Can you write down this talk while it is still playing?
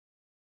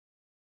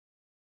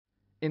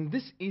In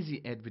this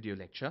EzEd video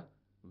lecture,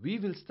 we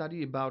will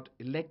study about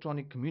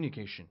electronic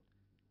communication,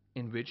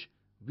 in which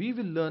we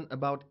will learn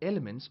about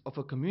elements of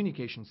a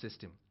communication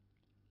system,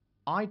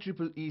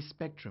 IEEE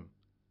Spectrum,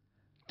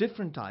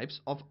 different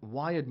types of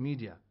wired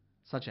media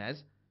such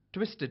as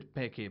twisted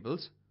pair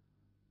cables,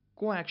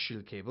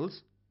 coaxial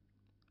cables,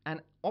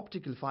 and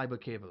optical fiber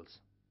cables,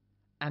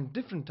 and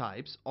different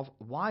types of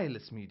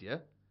wireless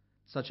media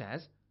such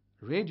as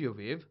radio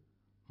wave,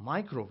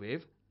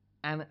 microwave,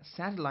 and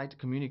satellite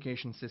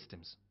communication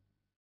systems.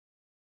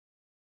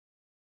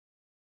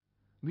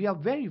 We are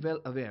very well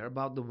aware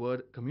about the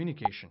word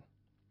communication.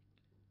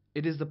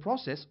 It is the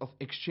process of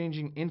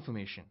exchanging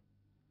information.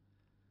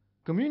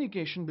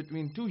 Communication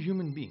between two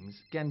human beings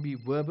can be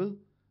verbal,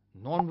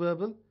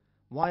 non-verbal,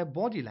 via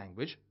body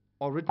language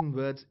or written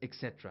words,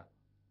 etc.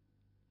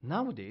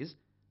 Nowadays,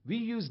 we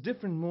use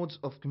different modes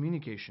of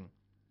communication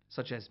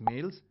such as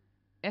mails,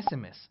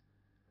 SMS,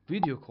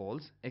 video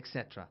calls,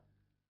 etc.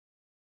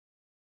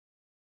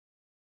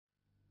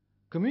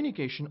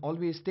 Communication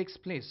always takes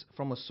place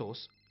from a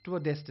source to a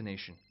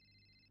destination,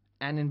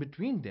 and in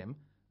between them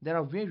there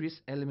are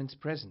various elements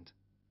present.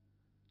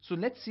 So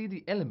let's see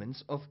the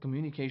elements of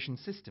communication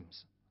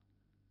systems.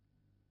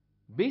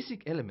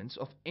 Basic elements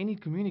of any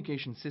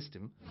communication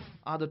system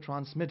are the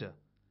transmitter,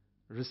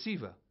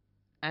 receiver,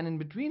 and in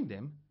between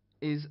them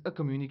is a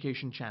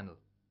communication channel.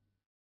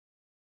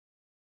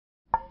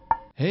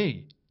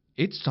 Hey,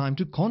 it's time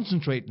to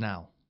concentrate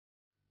now.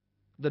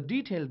 The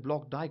detailed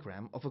block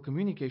diagram of a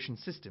communication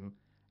system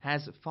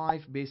has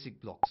 5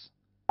 basic blocks.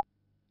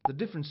 The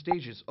different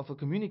stages of a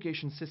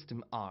communication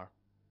system are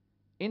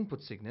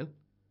input signal,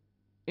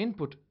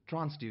 input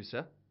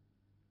transducer,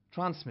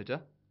 transmitter,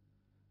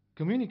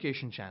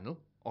 communication channel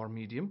or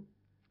medium,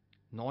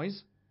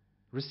 noise,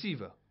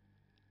 receiver,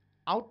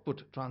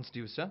 output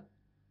transducer,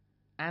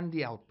 and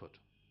the output.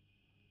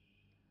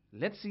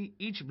 Let's see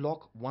each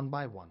block one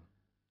by one.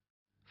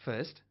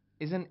 First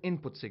is an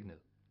input signal.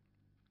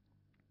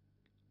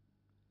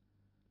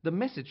 The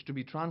message to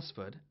be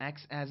transferred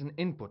acts as an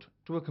input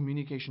to a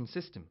communication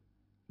system.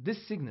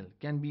 This signal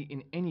can be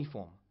in any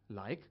form,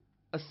 like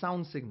a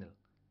sound signal,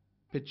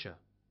 picture,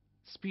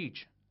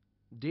 speech,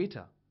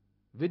 data,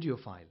 video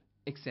file,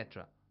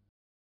 etc.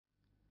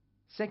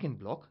 Second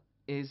block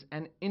is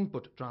an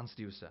input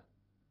transducer.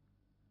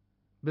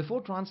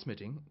 Before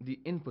transmitting the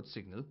input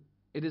signal,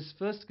 it is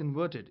first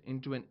converted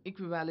into an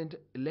equivalent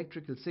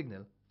electrical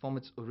signal from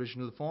its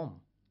original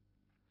form.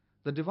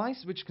 The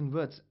device which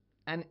converts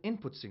an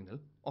input signal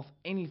of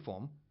any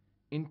form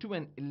into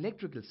an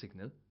electrical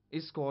signal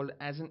is called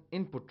as an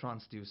input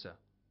transducer.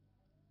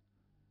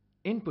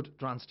 Input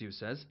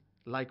transducers,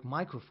 like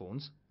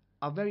microphones,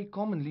 are very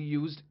commonly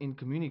used in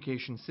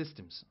communication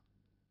systems.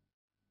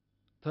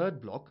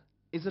 Third block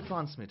is a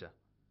transmitter.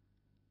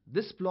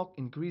 This block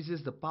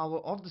increases the power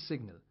of the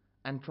signal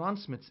and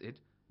transmits it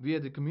via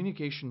the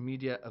communication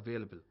media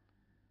available.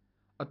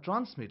 A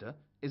transmitter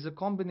is a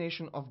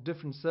combination of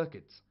different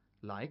circuits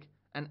like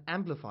an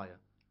amplifier,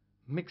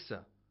 mixer,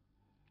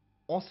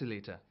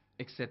 oscillator,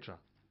 etc.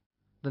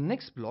 The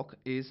next block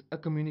is a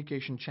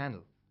communication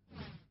channel.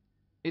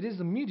 It is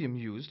the medium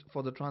used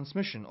for the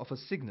transmission of a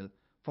signal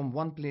from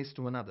one place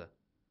to another.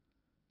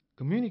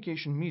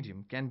 Communication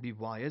medium can be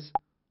wires,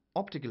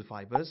 optical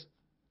fibers,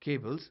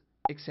 cables,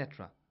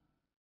 etc.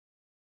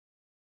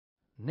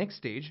 Next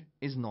stage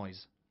is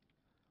noise.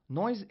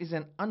 Noise is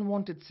an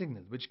unwanted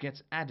signal which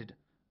gets added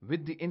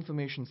with the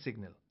information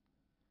signal.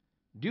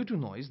 Due to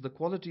noise, the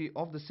quality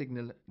of the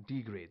signal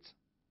degrades.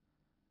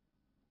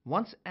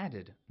 Once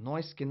added,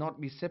 noise cannot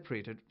be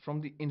separated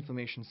from the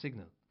information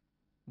signal.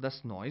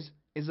 Thus, noise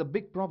is a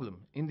big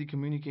problem in the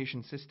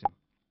communication system.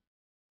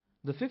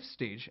 The fifth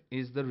stage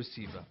is the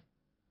receiver.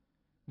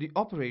 The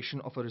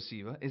operation of a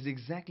receiver is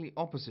exactly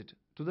opposite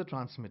to the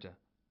transmitter.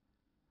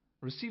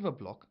 Receiver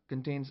block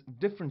contains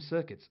different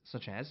circuits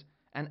such as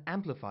an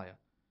amplifier,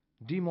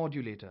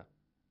 demodulator,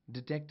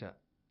 detector,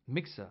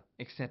 mixer,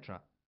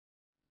 etc.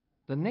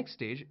 The next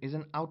stage is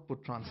an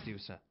output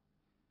transducer.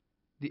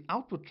 The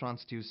output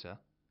transducer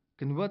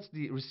converts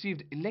the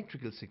received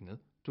electrical signal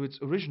to its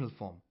original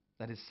form,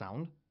 that is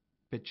sound,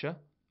 picture,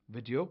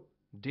 video,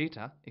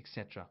 data,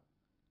 etc.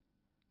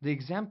 The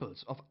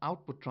examples of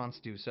output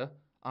transducer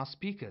are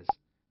speakers,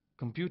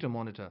 computer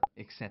monitor,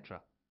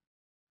 etc.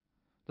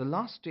 The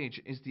last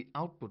stage is the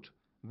output,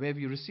 where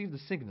we receive the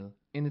signal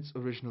in its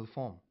original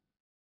form.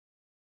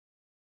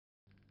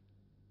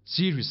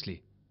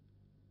 Seriously,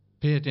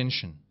 pay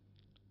attention.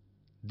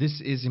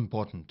 This is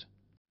important.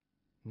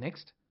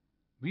 Next,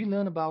 we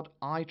learn about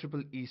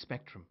IEEE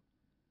Spectrum.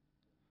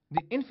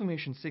 The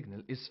information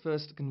signal is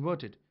first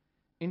converted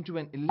into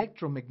an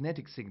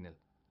electromagnetic signal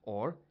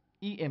or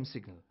EM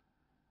signal,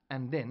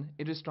 and then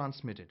it is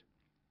transmitted.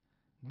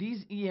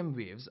 These EM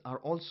waves are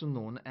also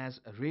known as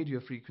radio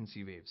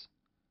frequency waves.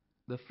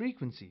 The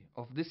frequency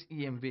of this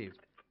EM wave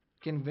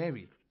can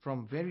vary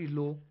from very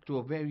low to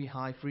a very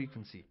high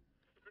frequency.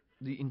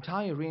 The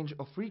entire range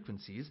of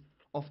frequencies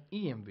of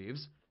EM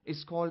waves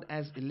is called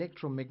as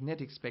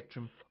electromagnetic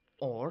spectrum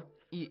or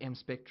EM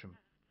spectrum.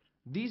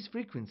 These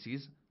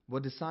frequencies were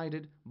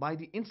decided by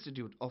the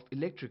Institute of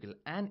Electrical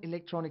and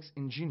Electronics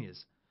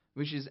Engineers,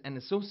 which is an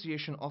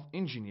association of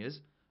engineers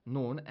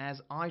known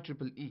as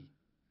IEEE.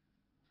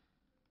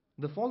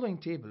 The following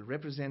table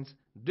represents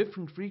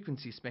different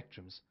frequency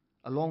spectrums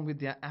along with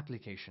their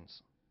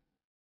applications.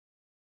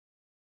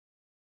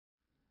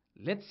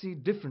 Let's see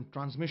different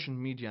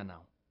transmission media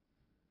now.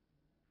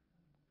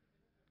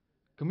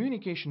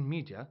 Communication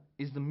media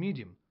is the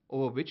medium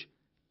over which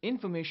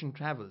information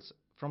travels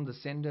from the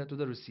sender to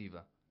the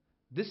receiver.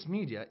 This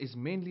media is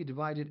mainly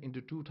divided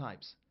into two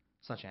types,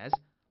 such as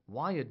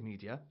wired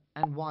media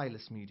and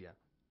wireless media.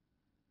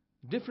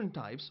 Different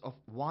types of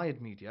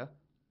wired media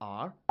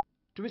are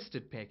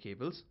twisted pair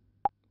cables,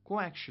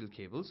 coaxial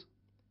cables,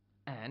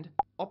 and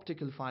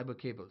optical fiber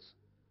cables,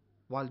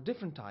 while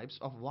different types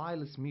of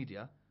wireless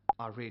media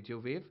are radio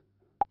wave,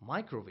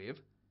 microwave,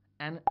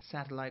 and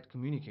satellite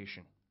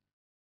communication.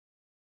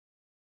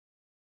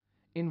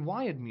 In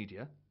wired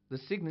media, the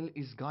signal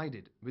is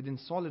guided within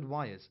solid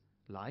wires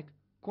like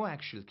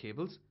coaxial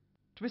cables,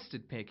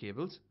 twisted pair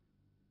cables,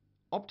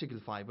 optical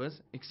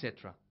fibers,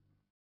 etc.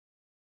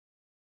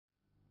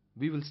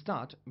 We will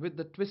start with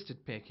the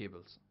twisted pair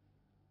cables.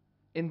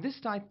 In this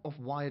type of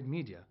wired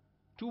media,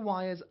 two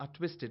wires are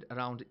twisted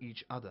around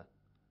each other.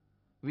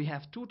 We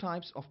have two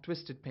types of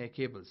twisted pair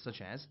cables,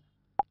 such as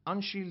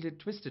unshielded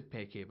twisted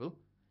pair cable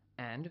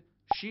and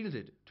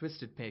shielded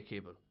twisted pair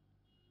cable.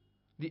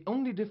 The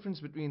only difference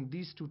between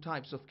these two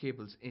types of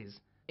cables is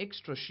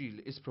extra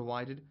shield is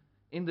provided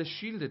in the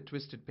shielded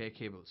twisted pair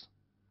cables.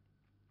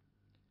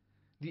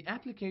 The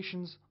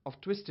applications of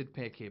twisted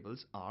pair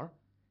cables are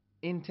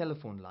in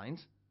telephone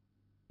lines,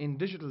 in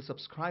digital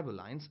subscriber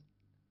lines,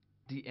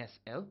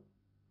 DSL,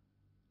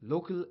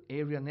 local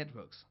area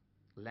networks,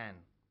 LAN.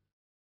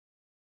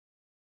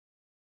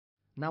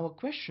 Now a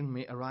question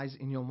may arise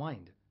in your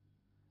mind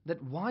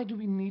that why do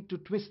we need to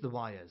twist the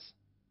wires?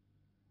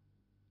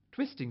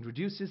 Twisting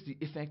reduces the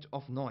effect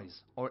of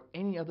noise or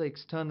any other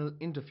external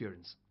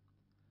interference.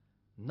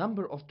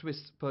 Number of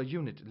twists per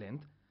unit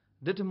length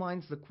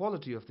determines the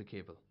quality of the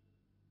cable.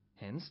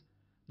 Hence,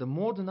 the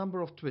more the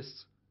number of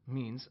twists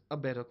means a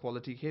better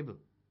quality cable.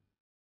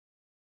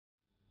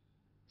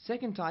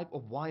 Second type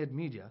of wired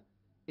media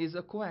is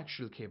a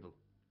coaxial cable.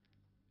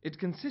 It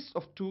consists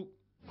of two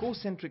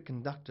concentric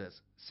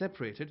conductors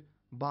separated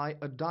by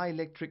a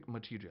dielectric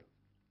material.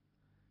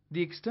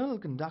 The external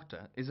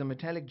conductor is a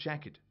metallic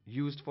jacket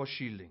used for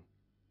shielding.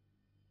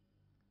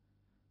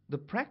 The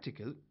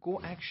practical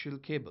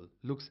coaxial cable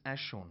looks as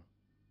shown.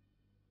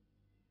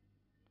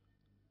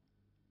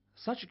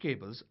 Such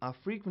cables are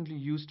frequently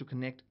used to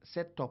connect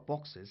set-top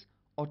boxes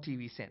or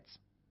TV sets.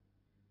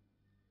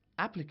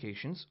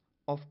 Applications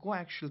of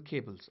coaxial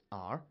cables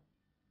are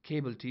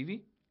cable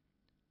TV,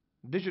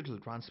 digital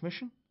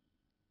transmission,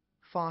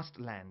 fast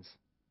LANs,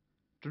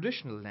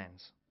 traditional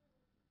LANs,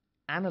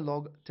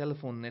 analog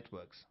telephone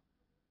networks.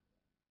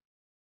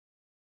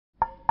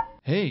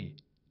 Hey,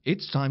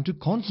 it's time to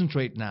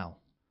concentrate now.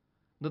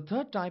 The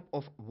third type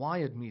of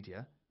wired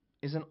media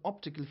is an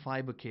optical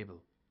fiber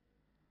cable.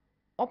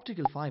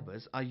 Optical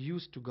fibers are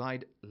used to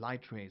guide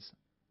light rays.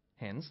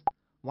 Hence,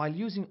 while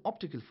using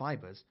optical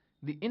fibers,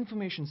 the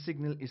information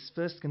signal is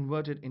first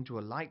converted into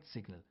a light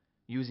signal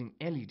using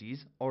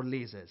LEDs or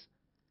lasers,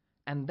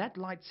 and that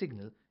light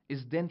signal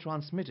is then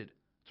transmitted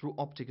through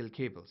optical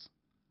cables.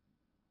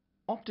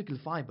 Optical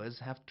fibers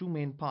have two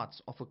main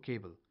parts of a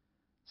cable,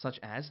 such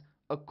as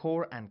a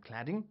core and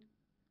cladding.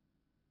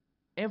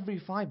 Every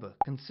fiber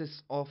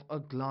consists of a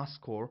glass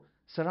core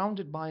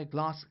surrounded by a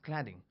glass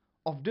cladding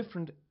of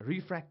different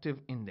refractive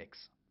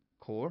index.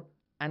 Core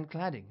and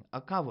cladding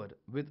are covered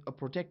with a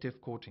protective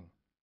coating.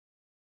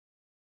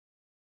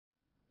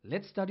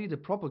 Let's study the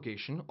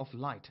propagation of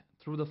light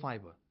through the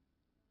fiber.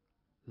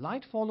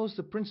 Light follows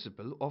the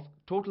principle of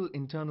total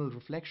internal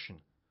reflection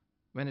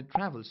when it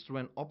travels through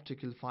an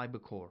optical fiber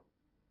core.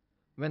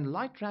 When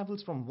light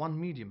travels from one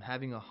medium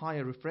having a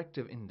higher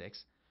refractive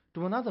index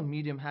to another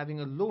medium having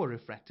a lower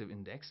refractive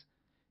index,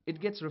 it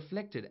gets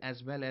reflected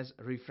as well as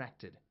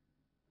refracted.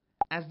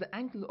 As the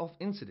angle of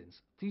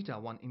incidence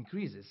θ1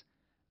 increases,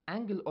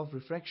 angle of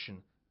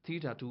refraction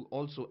θ2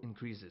 also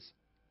increases.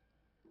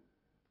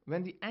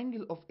 When the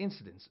angle of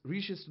incidence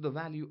reaches to the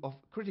value of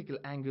critical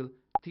angle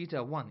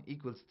θ1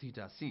 equals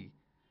θc,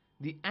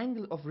 the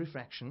angle of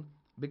refraction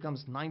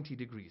becomes 90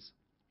 degrees.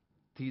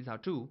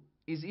 θ2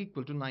 is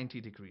equal to 90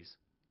 degrees.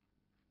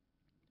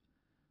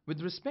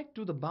 With respect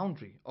to the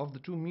boundary of the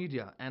two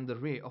media and the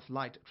ray of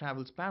light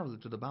travels parallel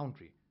to the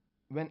boundary,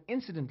 when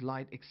incident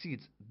light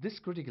exceeds this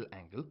critical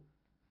angle,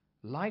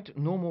 light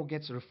no more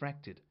gets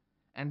refracted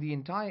and the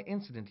entire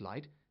incident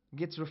light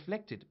gets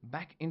reflected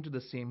back into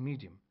the same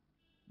medium.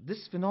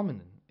 This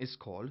phenomenon is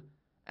called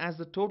as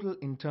the total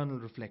internal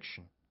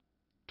reflection.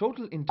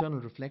 Total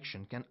internal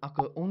reflection can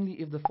occur only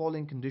if the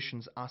following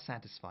conditions are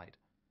satisfied.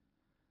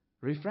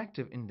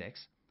 Refractive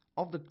index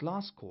of the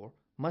glass core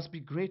must be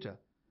greater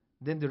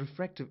than the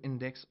refractive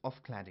index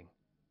of cladding.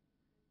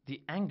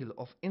 The angle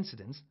of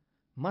incidence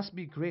must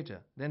be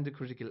greater than the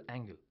critical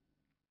angle.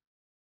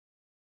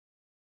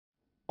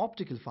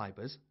 Optical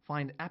fibers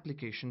find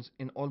applications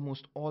in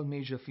almost all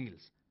major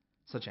fields,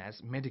 such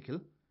as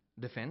medical,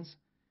 defense,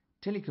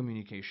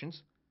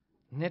 telecommunications,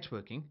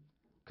 networking,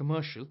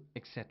 commercial,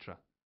 etc.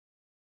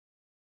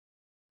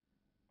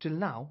 Till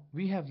now,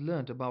 we have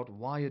learnt about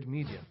wired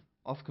media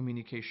of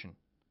communication.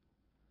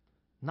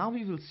 Now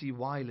we will see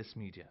wireless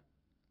media.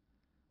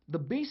 The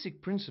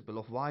basic principle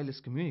of wireless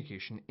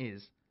communication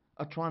is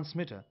a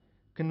transmitter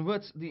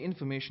converts the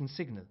information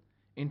signal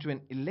into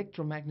an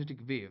electromagnetic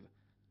wave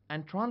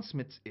and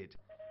transmits it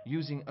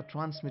using a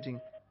transmitting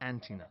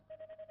antenna.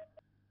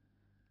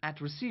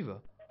 At receiver,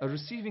 a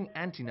receiving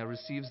antenna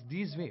receives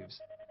these waves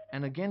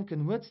and again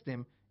converts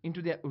them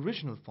into their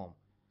original form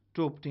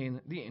to obtain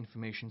the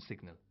information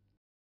signal.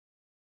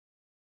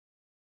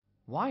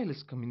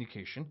 Wireless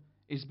communication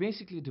is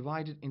basically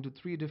divided into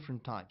three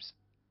different types,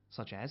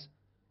 such as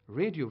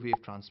radio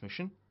wave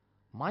transmission,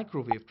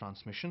 microwave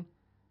transmission,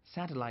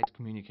 satellite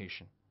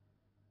communication.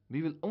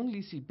 We will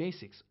only see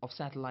basics of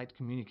satellite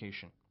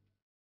communication.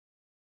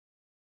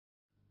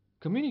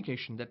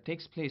 Communication that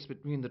takes place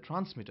between the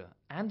transmitter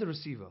and the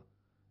receiver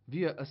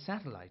via a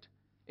satellite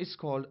is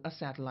called a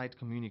satellite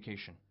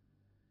communication.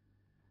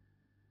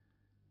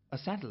 A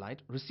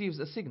satellite receives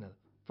a signal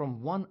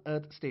from one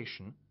Earth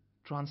station,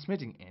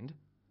 transmitting end,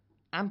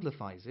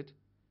 amplifies it,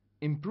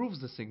 improves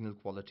the signal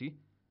quality,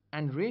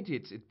 and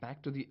radiates it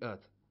back to the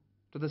Earth,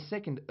 to the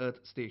second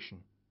Earth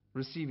station,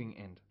 receiving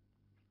end.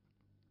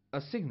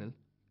 A signal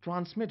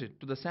transmitted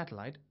to the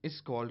satellite is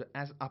called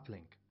as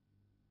uplink,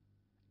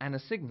 and a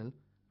signal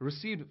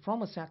received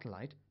from a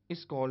satellite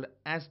is called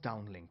as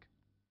downlink.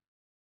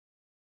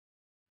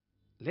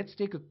 Let's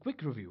take a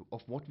quick review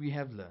of what we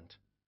have learnt.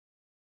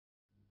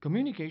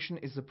 Communication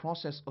is the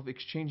process of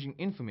exchanging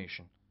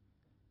information.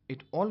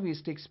 It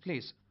always takes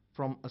place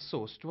from a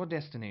source to a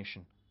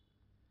destination.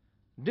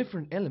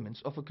 Different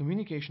elements of a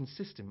communication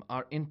system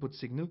are input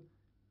signal,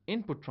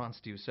 input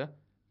transducer,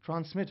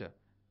 transmitter,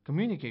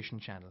 communication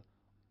channel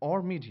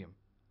or medium,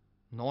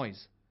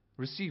 noise,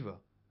 receiver,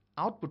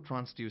 output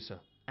transducer,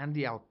 and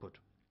the output.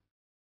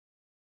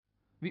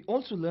 We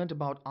also learnt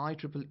about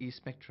IEEE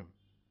Spectrum.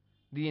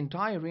 The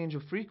entire range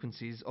of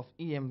frequencies of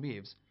EM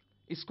waves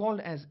is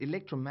called as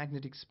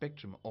Electromagnetic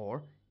Spectrum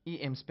or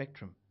EM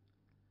spectrum.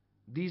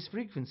 These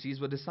frequencies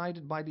were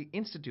decided by the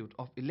Institute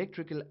of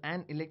Electrical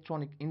and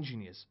Electronic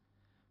Engineers,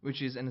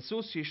 which is an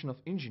association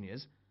of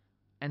engineers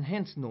and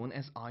hence known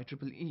as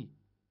IEEE.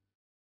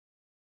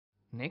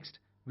 Next,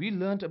 we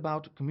learnt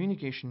about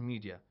communication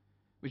media,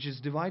 which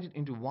is divided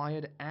into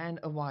wired and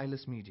a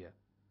wireless media.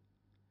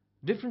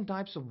 Different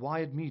types of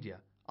wired media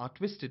are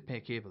twisted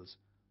pair cables,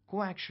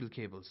 coaxial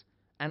cables,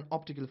 and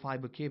optical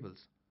fiber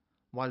cables,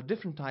 while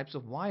different types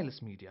of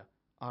wireless media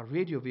are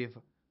radio wave,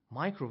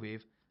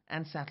 microwave,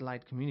 and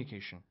satellite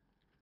communication.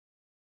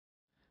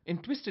 In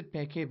twisted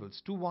pair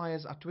cables, two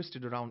wires are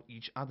twisted around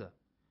each other.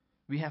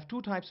 We have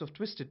two types of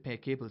twisted pair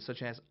cables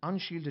such as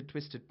unshielded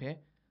twisted pair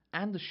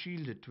and the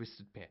shielded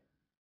twisted pair.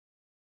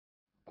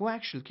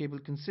 Coaxial cable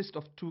consists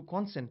of two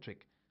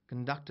concentric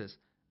conductors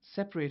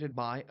separated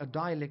by a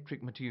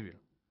dielectric material.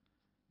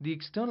 The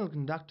external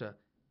conductor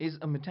is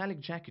a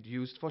metallic jacket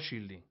used for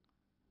shielding.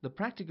 The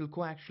practical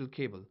coaxial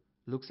cable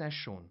looks as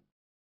shown.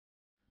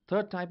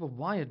 Third type of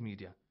wired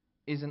media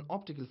is an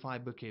optical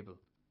fiber cable.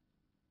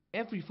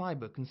 Every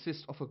fiber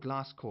consists of a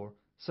glass core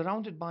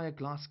surrounded by a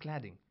glass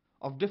cladding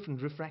of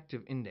different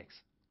refractive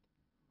index.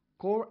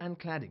 Core and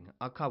cladding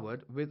are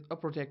covered with a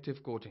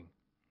protective coating.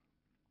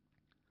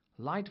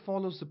 Light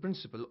follows the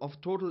principle of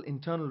total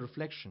internal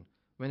reflection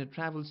when it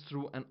travels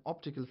through an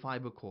optical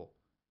fiber core.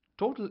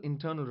 Total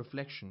internal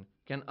reflection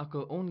can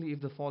occur only if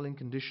the following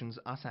conditions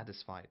are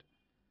satisfied.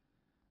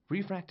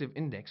 Refractive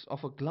index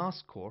of a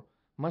glass core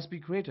must be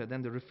greater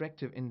than the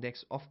refractive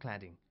index of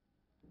cladding.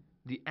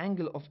 The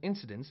angle of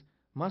incidence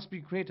must be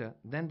greater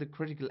than the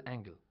critical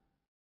angle.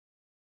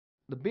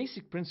 The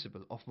basic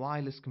principle of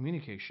wireless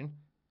communication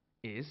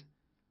is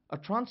a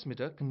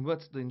transmitter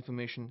converts the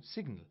information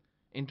signal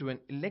into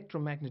an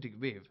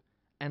electromagnetic wave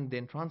and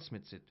then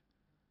transmits it,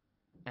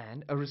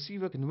 and a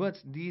receiver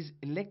converts these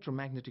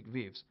electromagnetic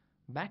waves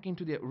back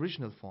into their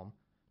original form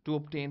to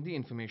obtain the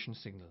information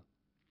signal.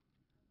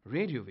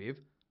 Radio wave,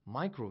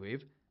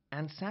 microwave,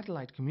 and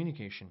satellite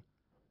communication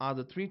are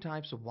the three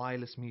types of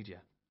wireless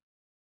media.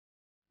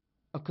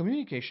 A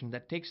communication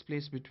that takes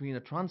place between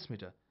a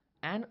transmitter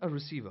and a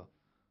receiver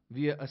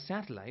via a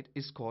satellite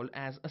is called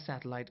as a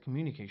satellite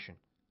communication.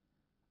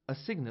 A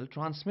signal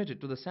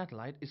transmitted to the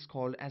satellite is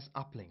called as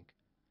uplink,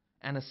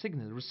 and a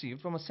signal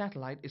received from a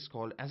satellite is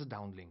called as a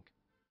downlink.